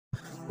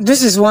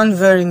This is one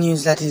very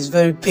news that is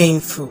very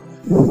painful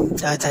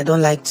that I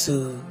don't like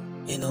to,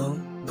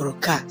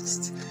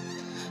 broadcast.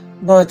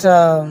 But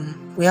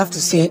we have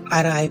to say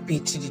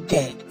RIP to the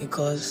dead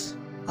because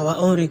our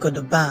own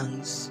Reekado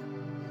bangs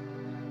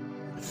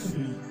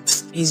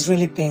is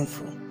really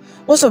painful.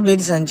 What's up,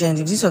 ladies and gents?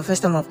 If this is your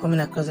first time of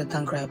coming across the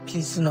Tank,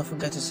 please do not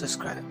forget to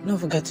subscribe. Don't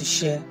forget to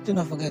share. Do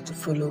not forget to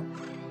follow.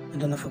 And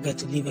do not forget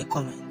to leave a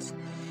comment.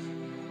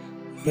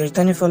 If you're a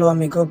returning follower,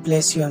 may God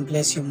bless you and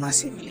bless you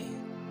massively.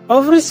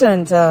 Of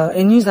recent,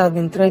 a news has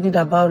been threaded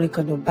about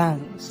Reekado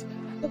bangs,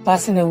 the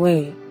passing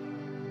away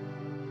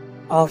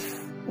of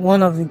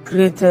one of the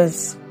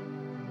greatest,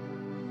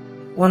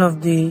 one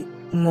of the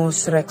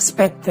most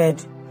respected,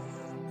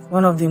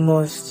 one of the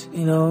most,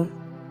 what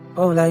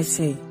will I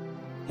say?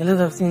 A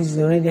lot of things is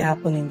already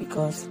happening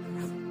because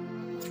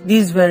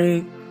this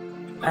very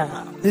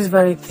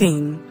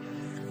thing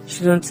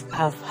shouldn't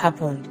have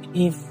happened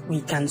if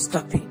we can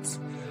stop it.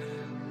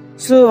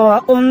 So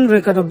our own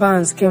Reekado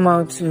bangs came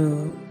out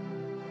to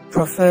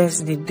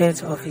profess the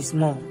death of his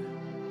mom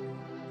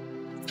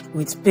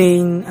with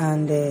pain,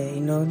 and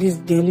this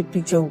is the only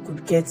picture we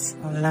could get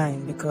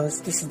online because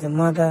this is the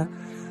mother,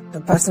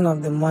 the passing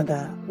of the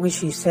mother, which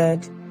he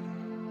said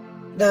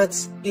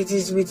that it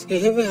is with a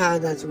heavy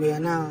heart that we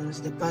announce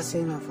the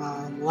passing of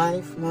our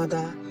wife,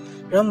 mother,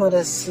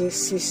 grandmother,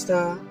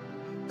 sister,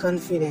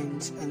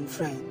 confidant and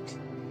friend,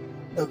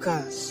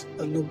 Dorcas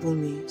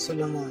Olubumi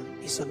Solomon,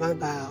 is survived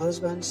by her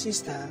husband,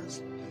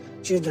 sisters,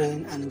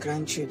 children and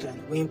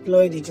grandchildren. We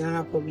implore the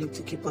general public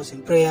to keep us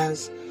in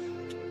prayers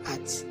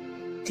at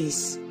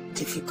this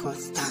difficult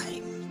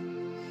time.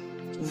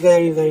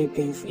 Very, very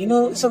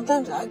painful.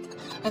 Sometimes I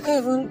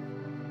can't even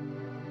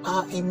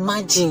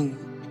imagine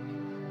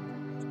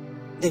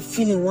the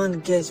feeling one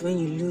gets when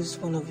you lose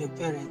one of your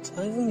parents,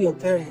 or even your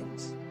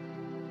parents,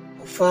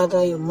 your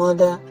father, your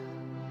mother.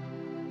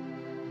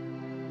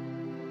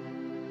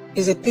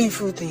 It's a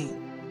painful thing.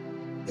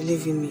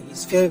 Believe in me,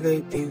 it's very,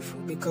 very painful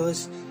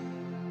because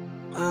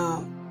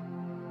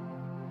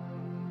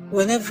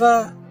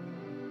whenever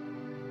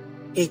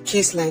a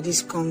case like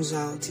this comes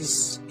out,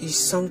 is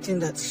something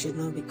that should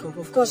not be covered.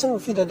 Of course, some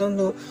of you that don't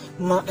know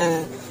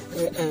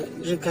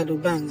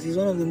Reekado bangs, he's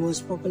one of the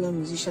most popular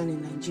musicians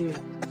in Nigeria.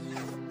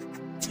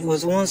 He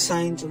was once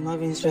signed to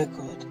Marvin's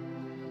record,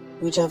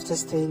 which after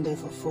staying there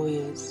for 4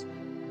 years,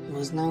 he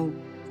was now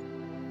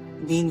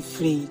being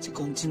free to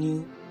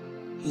continue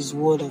his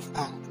word of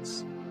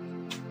acts.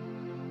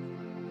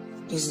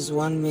 This is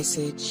one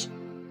message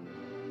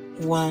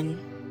one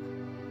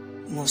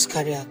must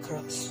carry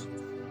across.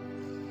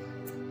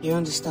 You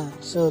understand?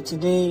 So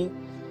today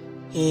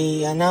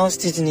he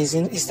announced it in his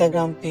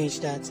Instagram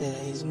page that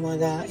his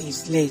mother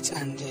is late,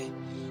 and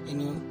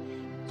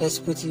let's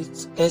put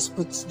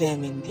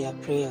them in their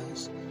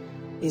prayers.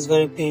 It's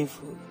very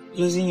painful.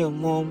 Losing your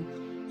mom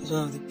is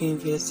one of the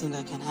painfulest things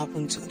that can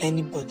happen to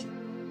anybody.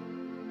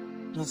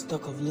 Not to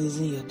talk of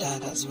losing your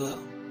dad as well.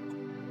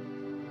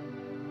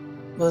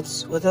 But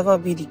whatever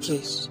be the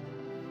case,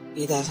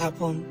 it has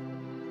happened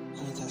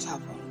and it has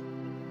happened.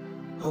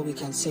 All we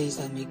can say is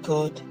that may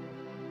God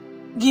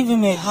give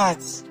him a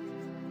heart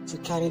to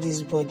carry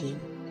this body,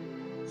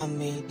 and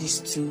may this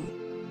too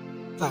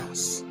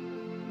pass.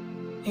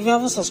 If you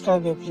haven't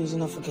subscribed yet, please do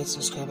not forget to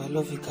subscribe. I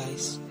love you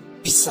guys.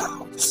 Peace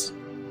out.